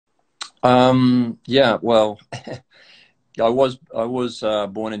Yeah, well, I was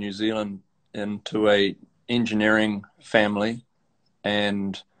born in New Zealand into a engineering family,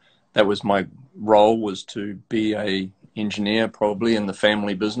 and that was my role, was to be a engineer probably in the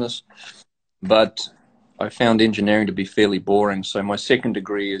family business. But I found engineering to be fairly boring, so my second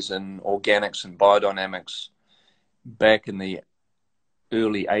degree is in organics and biodynamics. Back in the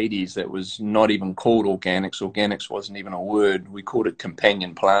early 80s, that was not even called organics. Organics wasn't even a word. We called it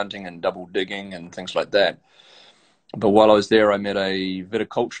companion planting and double digging and things like that. But while I was there, I met a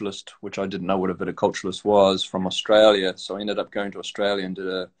viticulturalist, which I didn't know what a viticulturalist was, from Australia. So I ended up going to Australia and did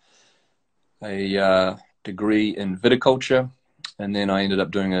a degree in viticulture. And then I ended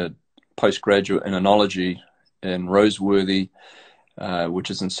up doing a postgraduate in enology in Roseworthy, which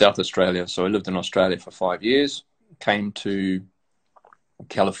is in South Australia. So I lived in Australia for 5 years, came to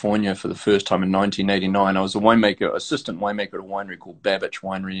California for the first time in 1989. I was a winemaker, assistant winemaker at a winery called Babbage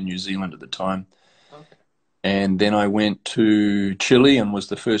Winery in New Zealand at the time. Okay. And then I went to Chile and was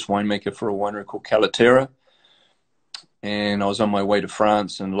the first winemaker for a winery called Calaterra. And I was on my way to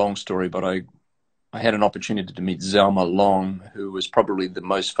France, and long story, but I had an opportunity to meet Zelma Long, who was probably the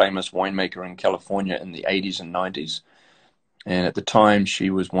most famous winemaker in California in the 80s and 90s. And at the time,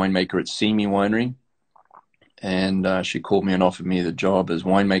 she was winemaker at Simi Winery. And she called me and offered me the job as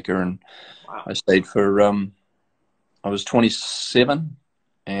winemaker. And Wow. I stayed for, I was 27,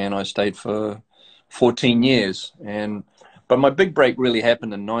 and I stayed for 14 years. But my big break really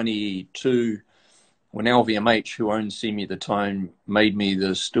happened in 92 when LVMH, who owned Simi at the time, made me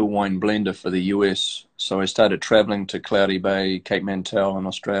the still wine blender for the US. So I started traveling to Cloudy Bay, Cape Mantel in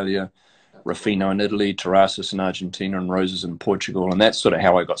Australia, Ruffino in Italy, Terrasses in Argentina, and Roses in Portugal. And that's sort of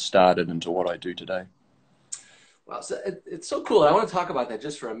how I got started into what I do today. Wow, so it's so cool. I want to talk about that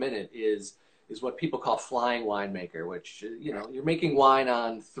just for a minute. Is what people call flying winemaker, which you're making wine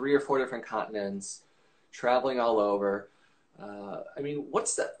on 3 or 4 different continents, traveling all over. I mean,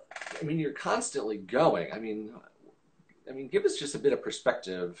 what's that? I mean, you're constantly going. I mean, give us just a bit of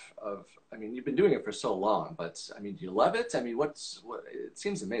perspective of. I mean, you've been doing it for so long, but I mean, do you love it? I mean, what? It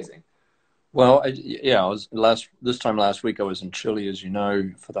seems amazing. Well, yeah, I was this time last week I was in Chile, as you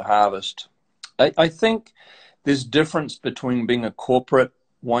know, for the harvest. I think there's difference between being a corporate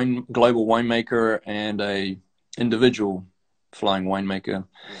global winemaker and a individual flying winemaker.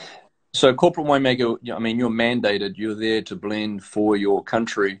 So a corporate winemaker, I mean, you're mandated, you're there to blend for your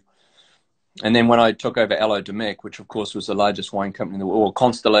country. And then when I took over Allied Domecq, which of course was the largest wine company in the world, or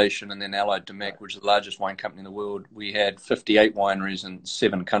Constellation, and then Allied Domecq, which is the largest wine company in the world, we had 58 wineries in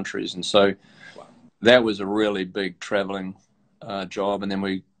 7 countries. And so Wow. that was a really big traveling job. And then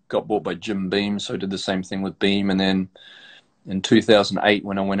we got bought by Jim Beam, so I did the same thing with Beam. And then in 2008,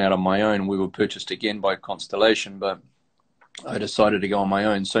 when I went out on my own, we were purchased again by Constellation, but I decided to go on my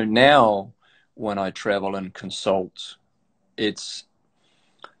own. So now when I travel and consult, it's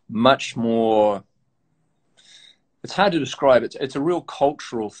much more, it's hard to describe. It's a real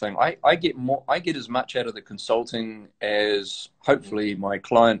cultural thing. I get as much out of the consulting as hopefully my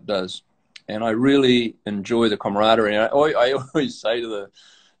client does. And I really enjoy the camaraderie. And I always say to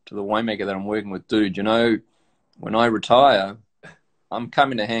the winemaker that I'm working with, dude, when I retire, I'm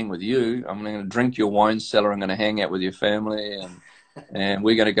coming to hang with you. I'm going to drink your wine cellar. I'm going to hang out with your family, and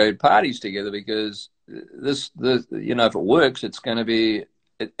we're going to go to parties together, because if it works, it's going to be,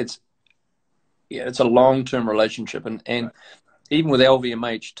 it's a long-term relationship. And even with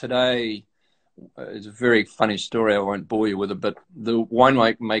LVMH today, it's a very funny story. I won't bore you with it, but the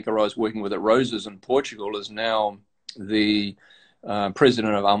winemaker I was working with at Roses in Portugal is now the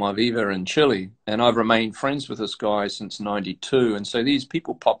president of Almaviva in Chile, and I've remained friends with this guy since '92. And so these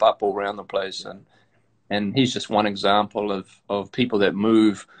people pop up all around the place, and he's just one example of people that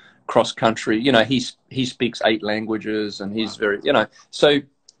move cross country. He speaks 8 languages, and he's very, so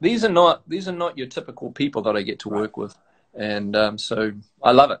these are not your typical people that I get to work with, and so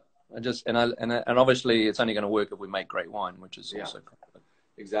I love it. And obviously it's only going to work if we make great wine, which is also cool.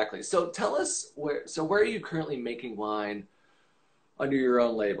 Exactly. So tell us where are you currently making wine under your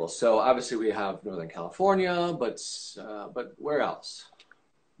own label? So obviously we have Northern California, but where else?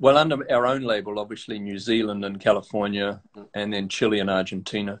 Well, under our own label, obviously New Zealand and California, and then Chile and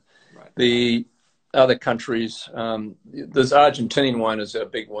Argentina. Right. The other countries, this Argentinian wine is a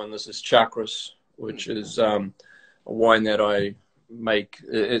big one. This is Chacras, which is a wine that I make.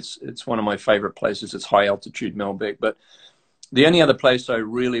 It's one of my favorite places. It's high altitude Malbec. But the only other place I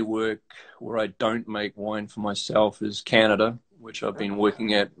really work where I don't make wine for myself is Canada, which I've been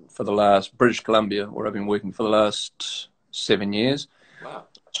working at for British Columbia, where I've been working for the last 7 years. Wow.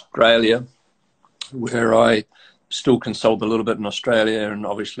 Australia, where I still consult a little bit in Australia, and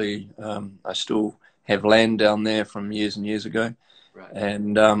obviously I still have land down there from years and years ago, Right.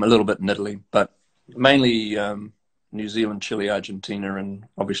 and a little bit in Italy, but mainly New Zealand, Chile, Argentina, and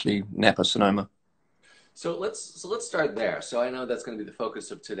obviously Napa, Sonoma. So let's start there. So I know that's going to be the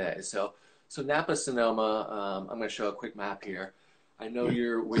focus of today. So Napa, Sonoma. I'm going to show a quick map here. I know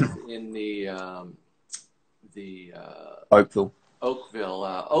you're within the Oakville.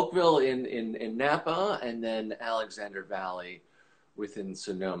 Oakville in Napa, and then Alexander Valley within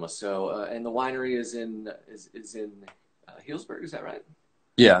Sonoma. So and the winery is in Healdsburg. Is that right?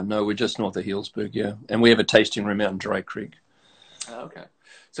 Yeah, no, we're just north of Healdsburg. Yeah, and we have a tasting room out in Dry Creek. Okay,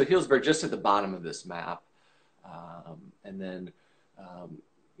 so Healdsburg just at the bottom of this map, and then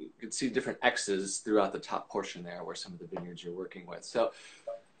you can see different X's throughout the top portion there, where some of the vineyards you're working with. So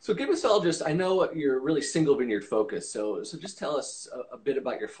give us all just, I know you're really single vineyard focused, so just tell us a bit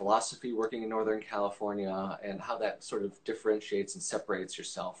about your philosophy working in Northern California and how that sort of differentiates and separates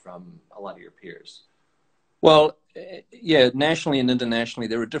yourself from a lot of your peers. Well, yeah, nationally and internationally,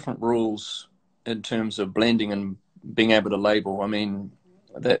 there are different rules in terms of blending and being able to label. I mean,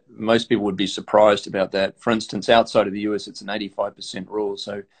 that most people would be surprised about that. For instance, outside of the US, it's an 85% rule,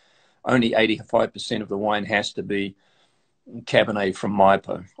 so only 85% of the wine has to be Cabernet from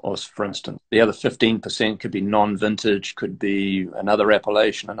Maipo, or for instance. The other 15% could be non-vintage, could be another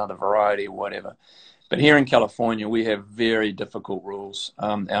appellation, another variety, or whatever. But here in California, we have very difficult rules.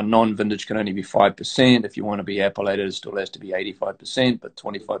 Our non-vintage can only be 5%. If you want to be appellated, it still has to be 85%, but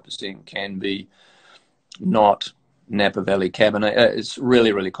 25% can be not Napa Valley Cabernet. It's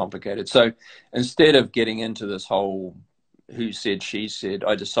really, really complicated. So instead of getting into this whole who said, she said,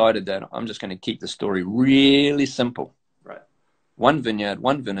 I decided that I'm just going to keep the story really simple. One vineyard,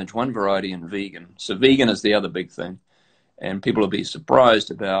 one vintage, one variety, and vegan. So vegan is the other big thing. And people will be surprised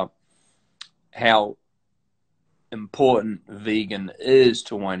about how important vegan is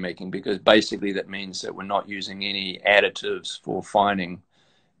to winemaking, because basically that means that we're not using any additives for fining.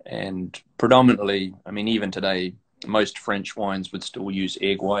 And predominantly, I mean, even today, most French wines would still use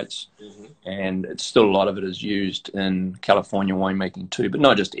egg whites. Mm-hmm. And it's still a lot of it is used in California winemaking too, but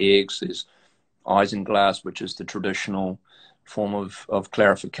not just eggs. There's isinglass, which is the traditional form of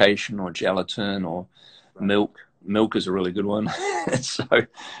clarification, or gelatin, or milk. Milk is a really good one. So,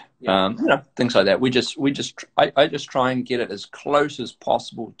 things like that. I just try and get it as close as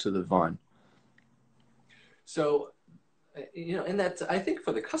possible to the vine. So, and that's, I think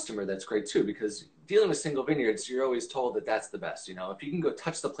for the customer, that's great too, because dealing with single vineyards, you're always told that that's the best. If you can go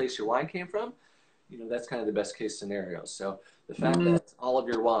touch the place your wine came from, that's kind of the best case scenario. So the fact that all of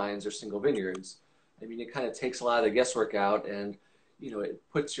your wines are single vineyards, I mean, it kind of takes a lot of the guesswork out, and, it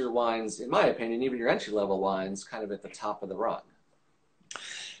puts your wines, in my opinion, even your entry-level wines, kind of at the top of the rung.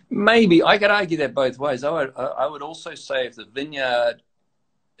 Maybe. I could argue that both ways. I would also say if the vineyard,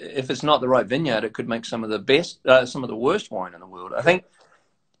 if it's not the right vineyard, it could make some of the best, some of the worst wine in the world. I think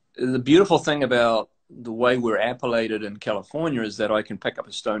the beautiful thing about the way we're appellated in California is that I can pick up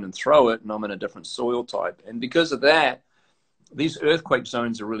a stone and throw it, and I'm in a different soil type. And because of that, these earthquake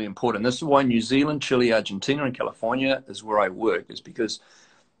zones are really important. This is why New Zealand, Chile, Argentina, and California is where I work, is because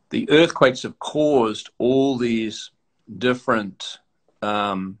the earthquakes have caused all these different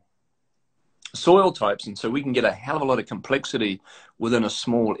soil types. And so we can get a hell of a lot of complexity within a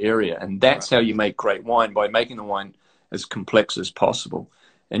small area. And that's how you make great wine, by making the wine as complex as possible.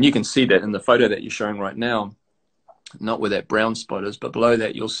 And you can see that in the photo that you're showing right now, not where that brown spot is, but below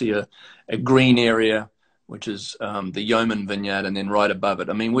that, you'll see a green area, which is the Yeoman Vineyard, and then right above it.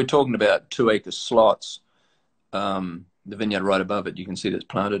 I mean, we're talking about 2-acre slots. The vineyard right above it, you can see that's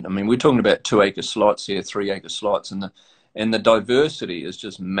planted. I mean, we're talking about 2-acre slots here, 3-acre slots, and the diversity is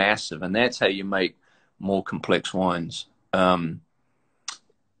just massive, and that's how you make more complex wines.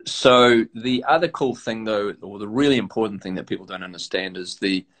 So the other cool thing, though, or the really important thing that people don't understand is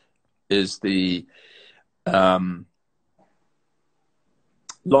the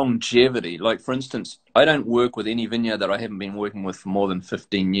longevity. Like, for instance, I don't work with any vineyard that I haven't been working with for more than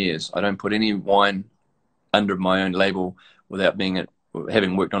 15 years. I don't put any wine under my own label without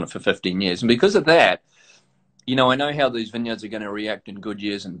having worked on it for 15 years. And because of that, I know how these vineyards are going to react in good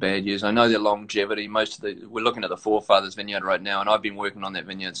years and bad years. I know their longevity. We're looking at the Forefathers vineyard right now, and I've been working on that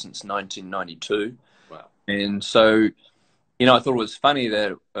vineyard since 1992. Wow. And so, I thought it was funny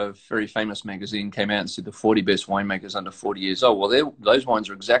that a very famous magazine came out and said the 40 best winemakers under 40 years old. Well, those wines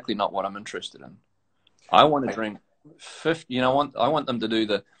are exactly not what I'm interested in. I want to drink 50. I want them to do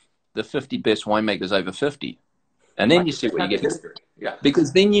the 50 best winemakers over 50, and then you see what you get. Yeah.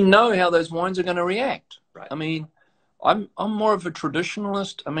 Because then you know how those wines are going to react. Right. I mean, I'm more of a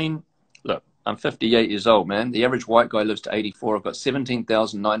traditionalist. I mean, look, I'm 58 years old, man. The average white guy lives to 84. I've got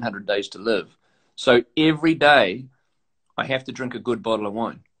 17,900 days to live. So every day I have to drink a good bottle of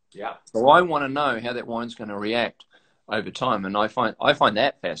wine. Yeah. So I want to know how that wine's going to react over time. And I find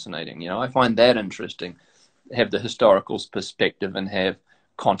that fascinating. I find that interesting. Have the historical perspective and have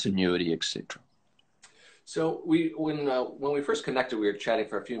continuity, etc. So when we first connected, we were chatting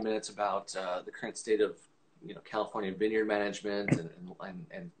for a few minutes about the current state of California vineyard management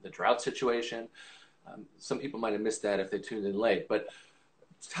and the drought situation. Some people might have missed that if they tuned in late. But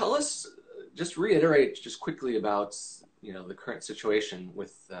tell us, just reiterate just quickly about the current situation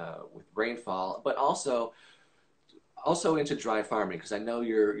with rainfall, but also into dry farming, because I know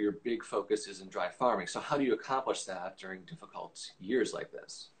your big focus is in dry farming. So how do you accomplish that during difficult years like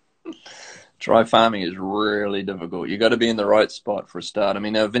this? Dry farming is really difficult. You got to be in the right spot for a start. I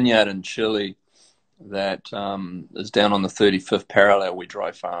mean, our vineyard in Chile that is down on the 35th parallel, we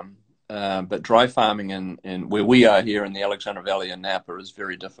dry farm. But dry farming in where we are here in the Alexander Valley in Napa is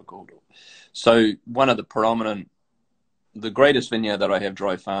very difficult. So one of the greatest vineyard that I have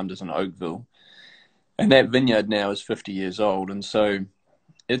dry farmed is in Oakville. And that vineyard now is 50 years old. And so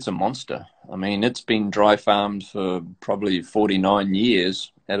it's a monster. I mean, it's been dry farmed for probably 49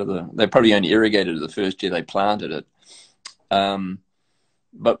 years. They probably only irrigated it the first year they planted it.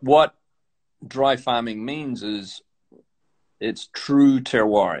 But what dry farming means is it's true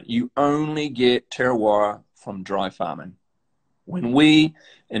terroir. You only get terroir from dry farming. When we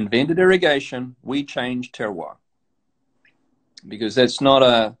invented irrigation, we changed terroir because that's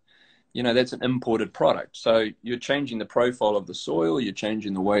not that's an imported product. So you're changing the profile of the soil, you're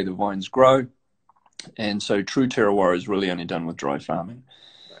changing the way the vines grow. And so true terroir is really only done with dry farming.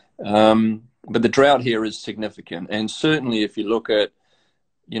 But the drought here is significant. And certainly if you look at,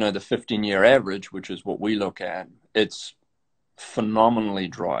 the 15-year average, which is what we look at, it's phenomenally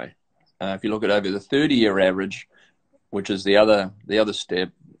dry. If you look at over the 30-year average, which is the other step,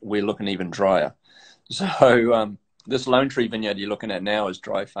 we're looking even drier. So this Lone Tree vineyard you're looking at now is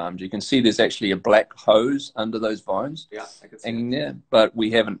dry farmed. You can see there's actually a black hose under those vines. Yeah, I can see hanging there. But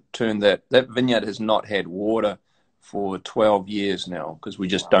we haven't turned that. That vineyard has not had water for 12 years now because we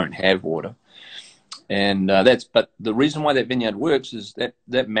just don't have water. And but the reason why that vineyard works is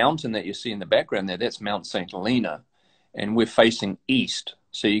that mountain that you see in the background there, that's Mount St. Helena, and we're facing east.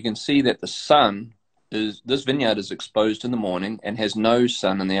 So you can see that this vineyard is exposed in the morning and has no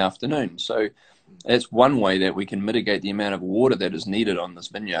sun in the afternoon. So that's one way that we can mitigate the amount of water that is needed on this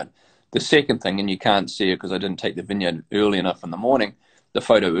vineyard. The second thing, and you can't see it because I didn't take the vineyard early enough in the morning, the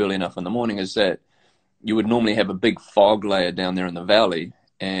photo early enough in the morning, is that you would normally have a big fog layer down there in the valley,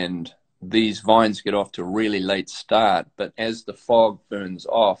 and these vines get off to a really late start. But as the fog burns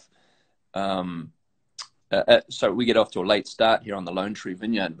off, so we get off to a late start here on the Lone Tree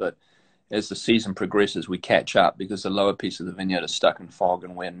Vineyard, but as the season progresses, we catch up because the lower piece of the vineyard is stuck in fog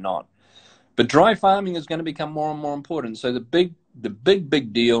and we're not. But dry farming is going to become more and more important. So the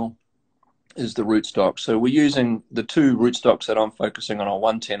big deal is the rootstock. So we're using the two rootstocks that I'm focusing on are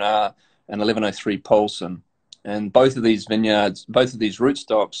 110R and 1103 Paulson. And both of these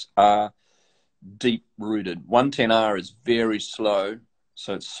rootstocks are deep rooted. 110R is very slow,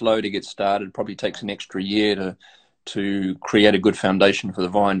 so it's slow to get started. Probably takes an extra year to create a good foundation for the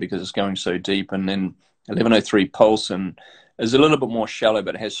vine because it's going so deep. And then 1103 Paulson is a little bit more shallow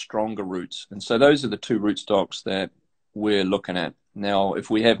but has stronger roots. And so those are the two rootstocks that we're looking at. Now,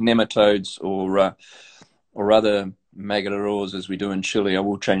 if we have nematodes or other Megalorrhoes as we do in Chile, I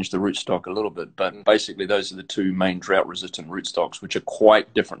will change the rootstock a little bit. But basically, those are the two main drought-resistant rootstocks, which are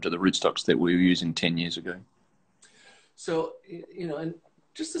quite different to the rootstocks that we were using 10 years ago. So, and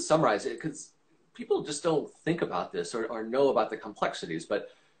just to summarize it, because people just don't think about this or know about the complexities, but,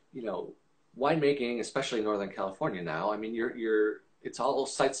 winemaking, especially in Northern California now, I mean, it's all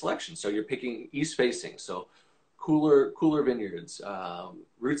site selection. So you're picking east facing, so cooler vineyards,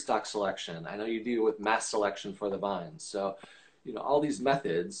 rootstock selection. I know you deal with mass selection for the vines. So, all these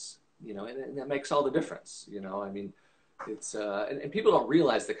methods, and that makes all the difference. I mean, it's and people don't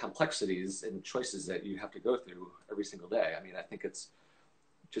realize the complexities and choices that you have to go through every single day. I mean, I think it's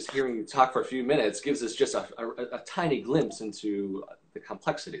just hearing you talk for a few minutes gives us just a tiny glimpse into the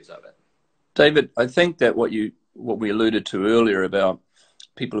complexities of it. David, I think that what we alluded to earlier about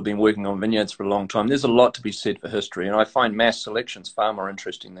people have been working on vineyards for a long time, there's a lot to be said for history. And I find mass selections far more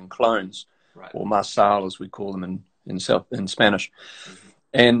interesting than clones, right, or marsal, as we call them in Spanish. Mm-hmm.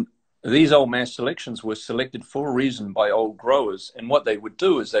 And these old mass selections were selected for a reason by old growers. And what they would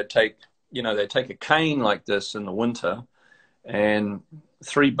do is they'd take a cane like this in the winter and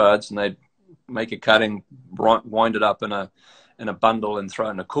 3 buds, and they'd make a cutting, wind it up in a in a bundle and throw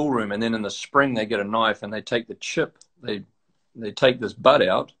it in a cool room. And then in the spring, they get a knife and they take the chip. They take this bud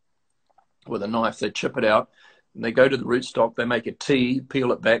out with a knife. They chip it out. And they go to the rootstock. They make a tea,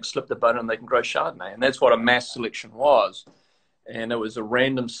 peel it back, slip the bud, and they can grow Chardonnay. And that's what a mass selection was. And it was a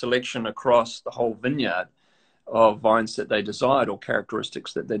random selection across the whole vineyard of vines that they desired or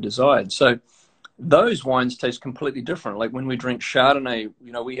characteristics that they desired. So those wines taste completely different. Like when we drink Chardonnay,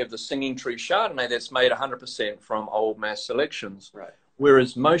 you know, we have the Singing Tree Chardonnay that's made 100% from old mass selections. Right.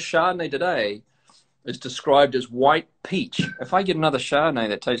 Whereas most Chardonnay today is described as white peach. If I get another Chardonnay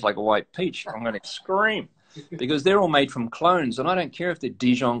that tastes like a white peach, I'm going to scream, because they're all made from clones. And I don't care if they're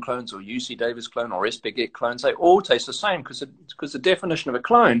Dijon clones or UC Davis clone or Espeguet clones. They all taste the same, because the definition of a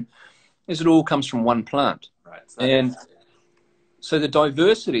clone is it all comes from one plant. Right. And so the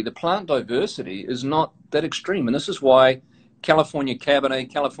diversity, the plant diversity, is not that extreme. And this is why California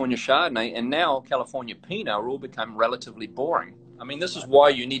Cabernet, California Chardonnay, and now California Pinot are all become relatively boring. I mean, this is why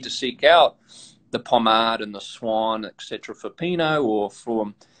you need to seek out the Pommard and the Swan, etc. for Pinot, or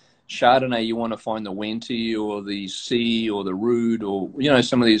for Chardonnay, you want to find the Wente or the C or the Rude, or, you know,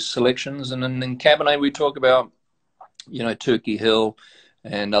 some of these selections. And then in Cabernet, we talk about, you know, Turkey Hill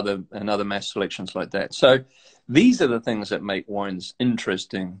and other mass selections like that. So these are the things that make wines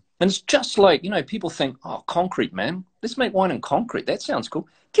interesting. And it's just like, you know, people think, oh, concrete, man, let's make wine in concrete. That sounds cool.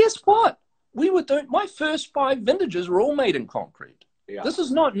 Guess what? My first 5 vintages were all made in concrete. Yeah. This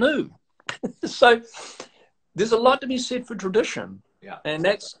is not new. So there's a lot to be said for tradition. Yeah. And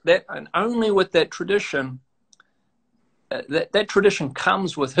and only with that tradition, that tradition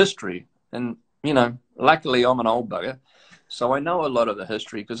comes with history. And, you know, luckily I'm an old bugger, so I know a lot of the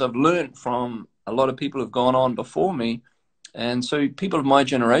history, because I've learned from a lot of people who've gone on before me. And so people of my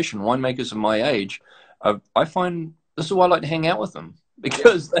generation, winemakers of my age, I find this is why I like to hang out with them,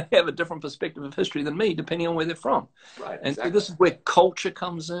 because they have a different perspective of history than me, depending on where they're from. Right. And exactly. so this is where culture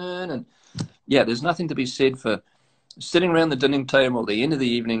comes in. And yeah, there's nothing to be said for sitting around the dining table at the end of the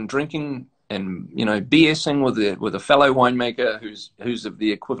evening, drinking and, you know, BSing with a fellow winemaker who's of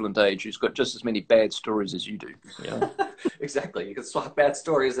the equivalent age, who's got just as many bad stories as you do. Yeah. Exactly. You can swap bad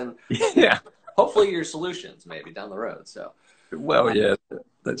stories and yeah, hopefully your solutions maybe down the road. So, well, yeah,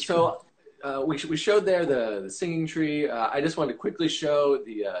 that's so. We showed there the Singing Tree. I just wanted to quickly show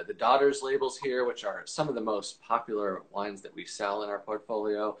the Daughters labels here, which are some of the most popular wines that we sell in our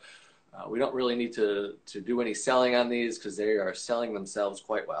portfolio. We don't really need to do any selling on these, because they are selling themselves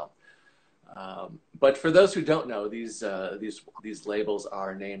quite well. But for those who don't know, these labels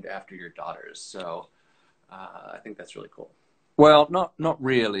are named after your daughters. So I think that's really cool. Well, not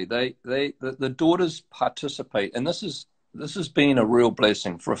really. The daughters participate, and this has been a real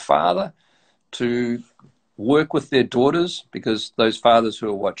blessing for a father to work with their daughters, because those fathers who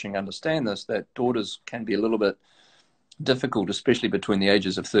are watching understand this, that daughters can be a little bit difficult, especially between the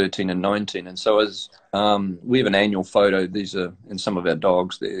ages of 13 and 19. And so as we have an annual photo, these are in some of our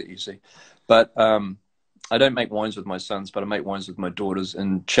dogs there, you see. But I don't make wines with my sons, but I make wines with my daughters.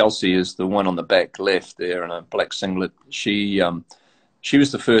 And Chelsea is the one on the back left there in a black singlet. She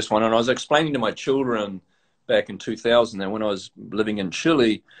was the first one. And I was explaining to my children back in 2000 that when I was living in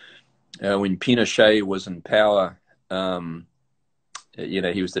Chile, when Pinochet was in power, you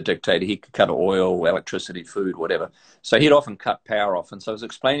know, he was the dictator. He could cut oil, electricity, food, whatever. So he'd often cut power off. And so I was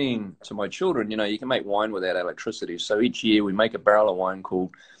explaining to my children, you know, you can make wine without electricity. So each year we make a barrel of wine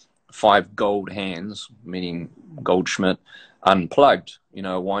called 5 Gold Hands, meaning Goldschmidt Unplugged, you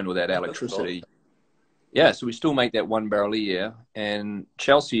know, wine without electricity. Yeah, so we still make that 1 barrel a year. And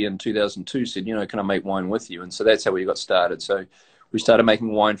Chelsea in 2002 said, you know, can I make wine with you? And so that's how we got started. So we started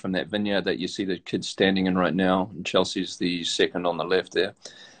making wine from that vineyard that you see the kids standing in right now. And Chelsea's the second on the left there.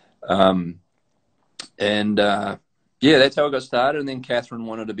 Yeah, that's how it got started. And then Catherine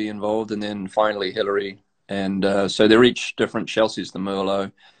wanted to be involved. And then finally Hillary. And so they're each different. Chelsea's the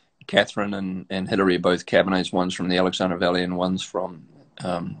Merlot. Catherine and Hillary are both Cabernets, one's from the Alexander Valley and one's from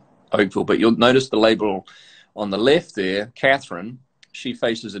Oakville. But you'll notice the label on the left there, Catherine, she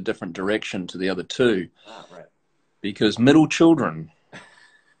faces a different direction to the other two. Ah, right. Because middle children,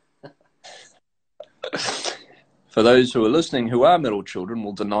 for those who are listening who are middle children,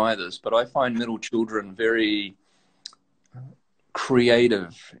 will deny this, but I find middle children very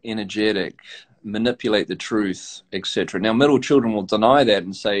creative, energetic, manipulate the truth, etc. Now, middle children will deny that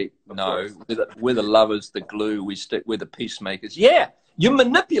and say, no, we're the lovers, the glue, we're the peacemakers. Yeah, you're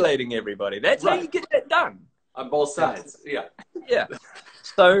manipulating everybody. That's right. How you get that done. On both sides, yeah. Yeah.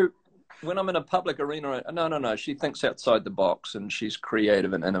 So when I'm in a public arena, no, she thinks outside the box and she's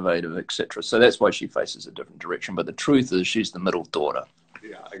creative and innovative, etc. So that's why she faces a different direction. But the truth is she's the middle daughter.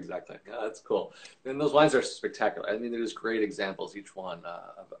 Yeah, exactly. Yeah, that's cool. And those wines are spectacular. I mean, they're just great examples, each one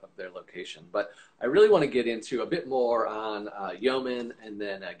of their location. But I really want to get into a bit more on Yeoman and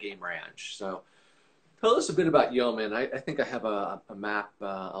then Game Ranch. So tell us a bit about Yeoman. I think I have a map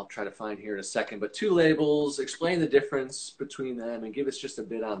I'll try to find here in a second. But two labels, explain the difference between them and give us just a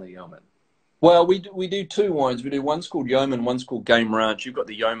bit on the Yeoman. Well, we do two wines. We do one's called Yeoman, one's called Game Ranch. You've got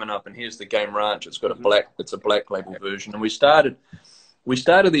the Yeoman up, and here's the Game Ranch. It's got it's a black label version. And we started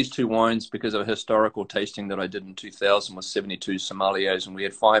these two wines because of a historical tasting that I did in 2000 with 72 sommeliers, and we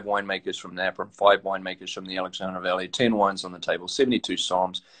had 5 winemakers from Napa and 5 winemakers from the Alexander Valley, 10 wines on the table, 72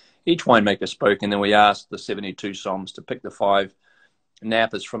 somms. Each winemaker spoke, and then we asked the 72 somms to pick the 5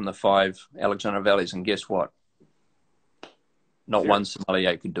 Napas from the 5 Alexander Valleys, and guess what? Not one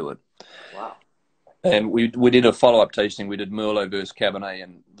sommelier could do it. Wow. And we did a follow-up tasting. We did Merlot versus Cabernet,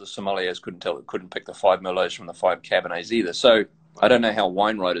 and the sommeliers couldn't pick the 5 Merlots from the 5 Cabernets either. So I don't know how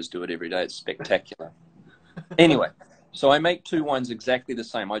wine writers do it every day. It's spectacular. Anyway, so I make 2 wines exactly the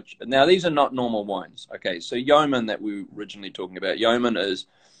same. Now, these are not normal wines. Okay, so Yeoman that we were originally talking about, Yeoman is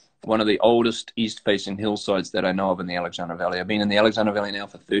one of the oldest east-facing hillsides that I know of in the Alexander Valley. I've been in the Alexander Valley now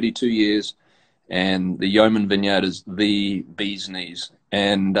for 32 years, and the Yeoman Vineyard is the bee's knees.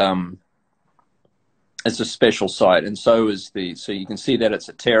 And it's a special site, and so you can see that it's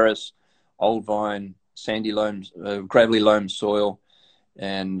a terrace, old vine, sandy loam, gravelly loam soil,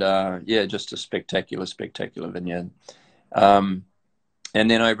 and yeah, just a spectacular vineyard. And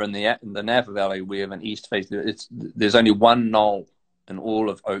then over in the Napa Valley, we have an east face. There's only one knoll in all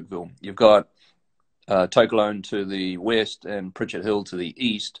of Oakville. You've got Touton to the west and Pritchard Hill to the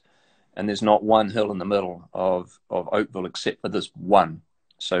east, and there's not one hill in the middle of Oakville except for this one.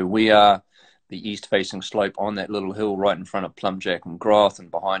 So we are the east-facing slope on that little hill right in front of Plumjack and Groth,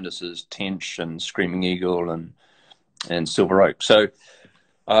 and behind us is Tench and Screaming Eagle and Silver Oak. So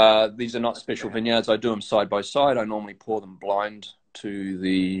these are not special vineyards. I do them side by side. I normally pour them blind to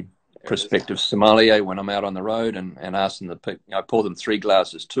the prospective sommelier when I'm out on the road and ask them to pick. I pour them 3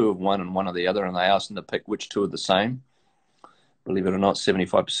 glasses, 2 of one and 1 of the other, and I ask them to pick which 2 are the same. Believe it or not,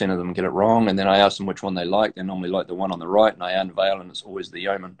 75% of them get it wrong, and then I ask them which one they like. They normally like the one on the right, and I unveil, and it's always the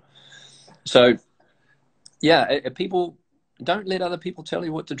Yeoman. So, yeah, people don't let other people tell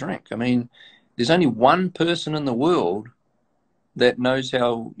you what to drink. I mean, there's only one person in the world that knows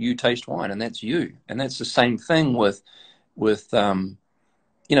how you taste wine, and that's you. And that's the same thing with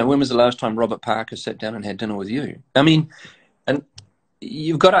you know, when was the last time Robert Parker sat down and had dinner with you? I mean, and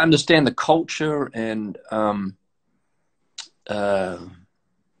you've got to understand the culture and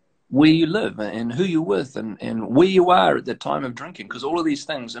where you live and who you're with and where you are at the time of drinking, because all of these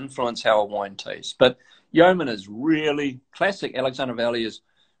things influence how a wine tastes. But Yeoman is really classic. Alexander Valley is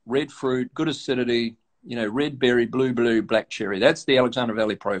red fruit, good acidity, you know, red berry, blue, black cherry. That's the Alexander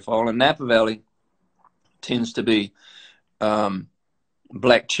Valley profile. And Napa Valley tends to be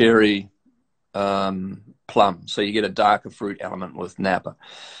black cherry, plum. So you get a darker fruit element with Napa.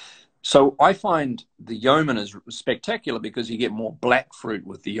 So I find the Yeoman is spectacular because you get more black fruit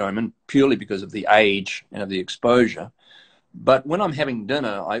with the Yeoman purely because of the age and of the exposure. But when I'm having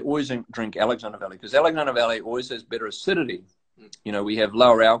dinner, I always drink Alexander Valley because Alexander Valley always has better acidity. You know, we have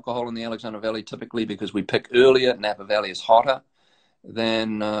lower alcohol in the Alexander Valley typically because we pick earlier. Napa Valley is hotter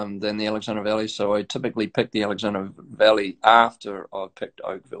than the Alexander Valley. So I typically pick the Alexander Valley after I've picked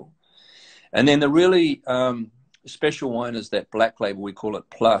Oakville. And then the really special wine is that black label. We call it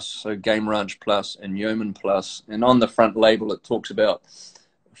Plus, so Game Ranch Plus and Yeoman Plus. And on the front label, it talks about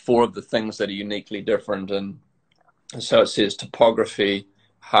 4 of the things that are uniquely different. And so it says topography,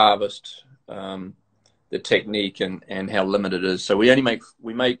 harvest, the technique, and how limited it is. So we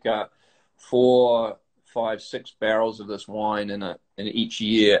make 4, 5, 6 barrels of this wine in each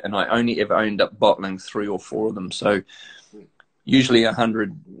year, and I only ever end up bottling 3 or 4 of them. So usually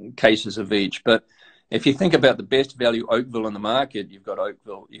 100 cases of each. But if you think about the best value Oakville in the market, you've got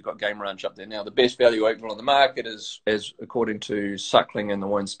Oakville, you've got Game Ranch up there. Now, the best value Oakville in the market is, as according to Suckling and the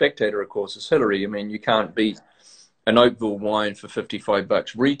Wine Spectator, of course, is Hillary. I mean, you can't beat an Oakville wine for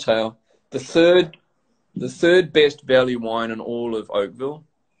 $55 retail. The third best value wine in all of Oakville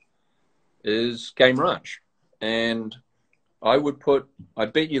is Game Ranch. And I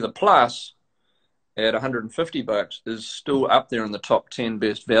bet you the Plus at $150 is still up there in the top 10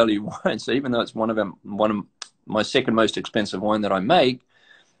 best value wines. So even though it's one of my second most expensive wine that I make,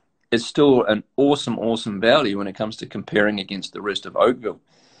 it's still an awesome value when it comes to comparing against the rest of Oakville.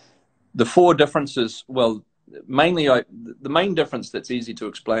 The 4 differences, well, mainly the main difference that's easy to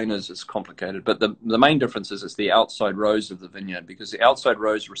explain is it's complicated, but the main difference is it's the outside rows of the vineyard, because the outside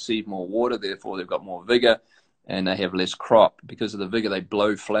rows receive more water, therefore they've got more vigor, and they have less crop. Because of the vigor, they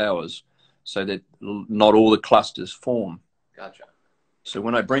blow flowers so that not all the clusters form. Gotcha. So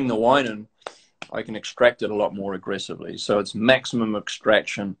when I bring the wine in, I can extract it a lot more aggressively. So it's maximum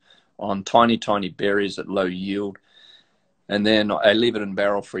extraction on tiny, tiny berries at low yield. And then I leave it in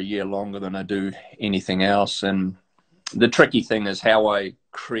barrel for a year longer than I do anything else. And the tricky thing is how I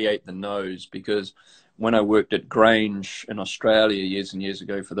create the nose, because when I worked at Grange in Australia years and years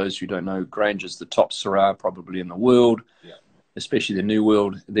ago, for those who don't know, Grange is the top Syrah probably in the world, especially the New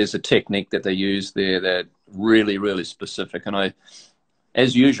World. There's a technique that they use there that really, really specific. And I,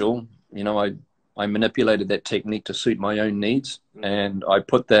 as usual, you know, I manipulated that technique to suit my own needs, and I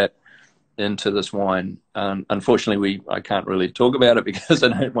put that into this wine. Unfortunately, I can't really talk about it because I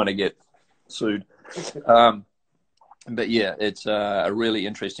don't want to get sued. But yeah, it's a really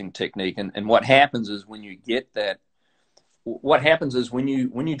interesting technique. And what happens is when you get that, what happens is when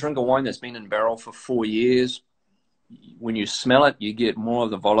you drink a wine that's been in barrel for 4 years, when you smell it, you get more of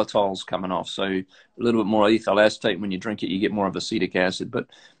the volatiles coming off. So a little bit more ethyl acetate. When you drink it, you get more of acetic acid. But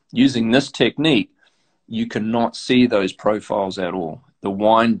using this technique, you cannot see those profiles at all. The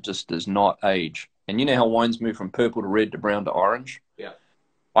wine just does not age. And you know how wines move from purple to red to brown to orange? Yeah.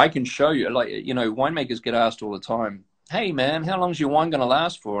 I can show you, like, you know, winemakers get asked all the time, hey, man, how long is your wine going to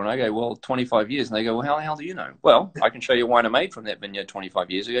last for? And I go, well, 25 years. And they go, well, how the hell do you know? Well, I can show you wine I made from that vineyard 25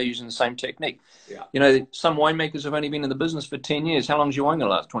 years ago using the same technique. Yeah. You know, some winemakers have only been in the business for 10 years. How long is your wine going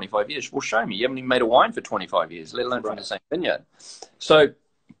to last? 25 years. Well, show me. You haven't even made a wine for 25 years, let alone from the same vineyard. So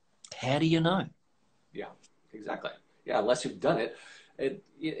how do you know? Yeah, exactly. Yeah, unless you've done it.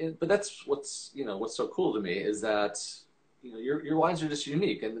 But that's what's so cool to me is that, you know, your wines are just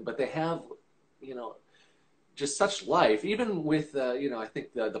unique, but they have, you know, just such life. Even with you know, I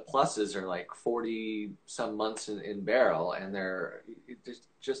think the pluses are like 40 some months in barrel, and it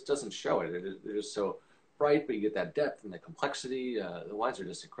just doesn't show it. They're just so bright, but you get that depth and the complexity. The wines are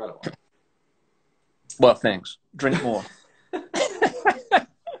just incredible. Well, thanks. Drink more.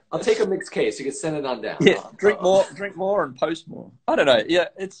 I'll take a mixed case. You can send it on down. Yeah, drink more and post more. I don't know. Yeah,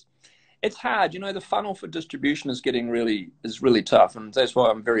 it's hard. You know, the funnel for distribution is really tough, and that's why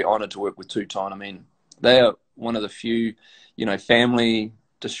I'm very honored to work with Touton. I mean, they are one of the few, you know, family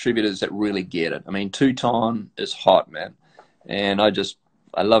distributors that really get it. I mean, Touton is hot, man, and I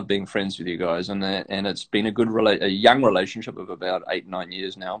love being friends with you guys, and it's been a young relationship of about 8-9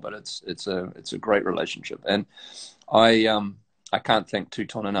 years now, but it's a great relationship, and I can't thank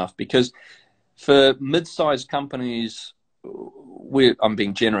Touton enough, because for mid-sized companies, I'm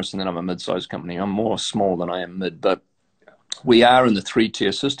being generous, and then I'm a mid-sized company. I'm more small than I am mid, but we are in the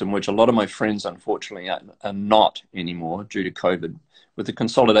 3-tier system, which a lot of my friends, unfortunately, are not anymore due to COVID. With the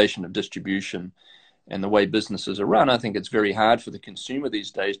consolidation of distribution and the way businesses are run, I think it's very hard for the consumer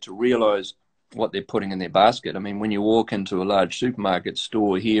these days to realize what they're putting in their basket. I mean, when you walk into a large supermarket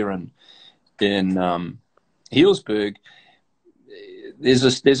store here in Healdsburg, there's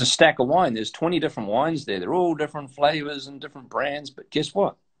a stack of wine. There's 20 different wines there. They're all different flavors and different brands, but guess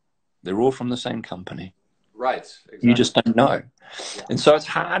what? They're all from the same company. Right. Exactly. You just don't know. Yeah. And so it's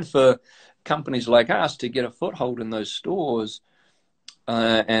hard for companies like us to get a foothold in those stores.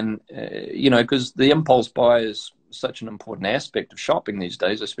 You know, because the impulse buy is such an important aspect of shopping these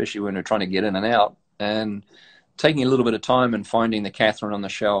days, especially when we're trying to get in and out. And taking a little bit of time and finding the Catherine on the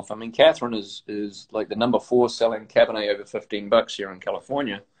shelf. I mean, Catherine is like the number 4 selling Cabernet over $15 here in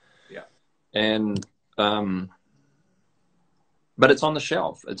California. Yeah. And, but it's on the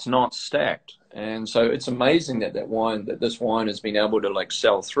shelf. It's not stacked. And so it's amazing that this wine has been able to like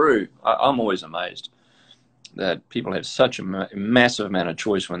sell through. I'm always amazed that people have such a massive amount of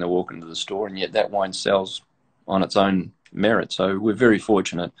choice when they walk into the store, and yet that wine sells on its own merit. So we're very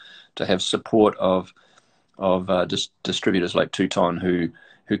fortunate to have support of distributors like Touton who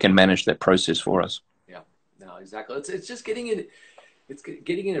can manage that process for us. Yeah, no, exactly. It's just getting it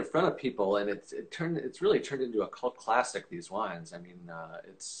in front of people, and it's really turned into a cult classic, these wines. I mean,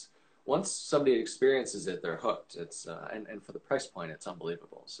 it's once somebody experiences it, they're hooked. It's and for the price point, it's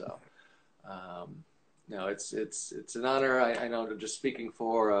unbelievable. So no, it's an honor. I know, just speaking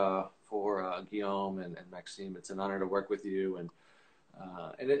for Guillaume and Maxime, it's an honor to work with you, and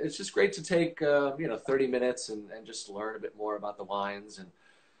it's just great to take 30 minutes and just learn a bit more about the wines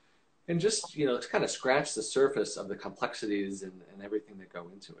and just to kind of scratch the surface of the complexities and everything that go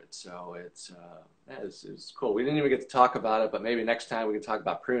into it. So it's cool. We didn't even get to talk about it, but maybe next time we can talk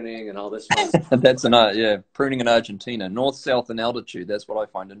about pruning and all this fun stuff. That's pruning in Argentina, north, south, and altitude. That's what I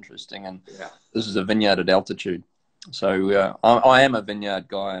find interesting. And This is a vineyard at altitude. So I am a vineyard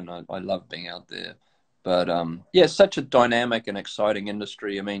guy, and I love being out there. But it's such a dynamic and exciting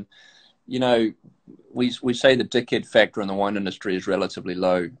industry. I mean, you know, we say the dickhead factor in the wine industry is relatively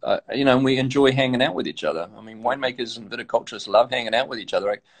low. You know, and we enjoy hanging out with each other. I mean, winemakers and viticulturists love hanging out with each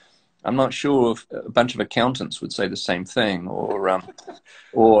other. I'm not sure if a bunch of accountants would say the same thing, or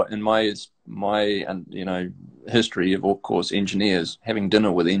in my and you know history of course engineers, having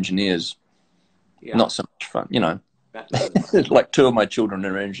dinner with engineers, not so much fun. You know, like two of my children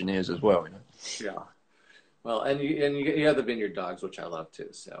are engineers as well. You know? Yeah. Well, and you have the vineyard dogs, which I love too.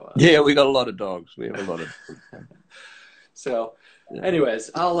 So yeah, we got a lot of dogs. We have a lot of. So,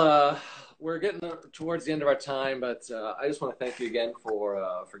 anyways, we're getting towards the end of our time, but I just want to thank you again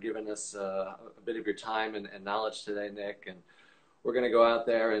for giving us a bit of your time and knowledge today, Nick. And we're going to go out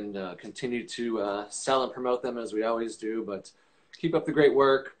there and continue to sell and promote them as we always do. But keep up the great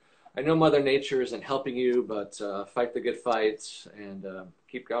work. I know Mother Nature isn't helping you, but fight the good fight and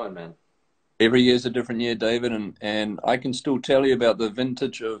keep going, man. Every year's a different year, David, and I can still tell you about the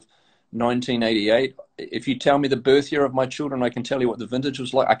vintage of 1988. If you tell me the birth year of my children, I can tell you what the vintage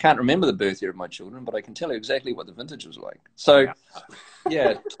was like. I can't remember the birth year of my children, but I can tell you exactly what the vintage was like. So,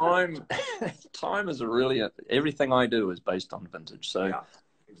 yeah, time is everything I do is based on vintage. So,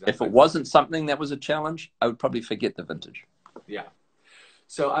 exactly. If it wasn't something that was a challenge, I would probably forget the vintage. Yeah.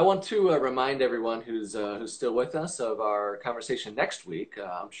 So I want to remind everyone who's still with us of our conversation next week.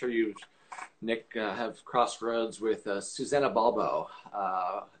 I'm sure Nick, have crossroads with Susanna Balbo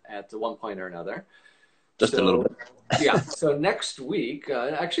at one point or another. Just a little bit. Yeah. So next week,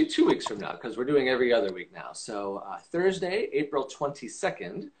 actually 2 weeks from now, because we're doing every other week now. So Thursday, April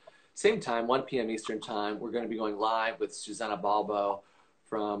 22nd, same time, 1 p.m. Eastern time, we're going to be going live with Susanna Balbo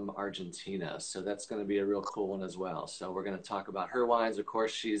from Argentina. So that's going to be a real cool one as well. So we're going to talk about her wines. Of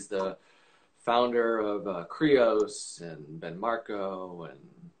course, she's the founder of Krios and Ben Marco and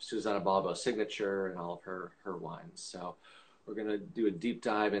Susanna Balbo's Signature and all of her wines. So we're going to do a deep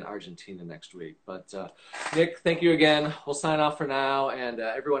dive in Argentina next week. But Nick, thank you again. We'll sign off for now, and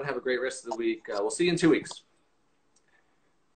everyone have a great rest of the week. We'll see you in 2 weeks.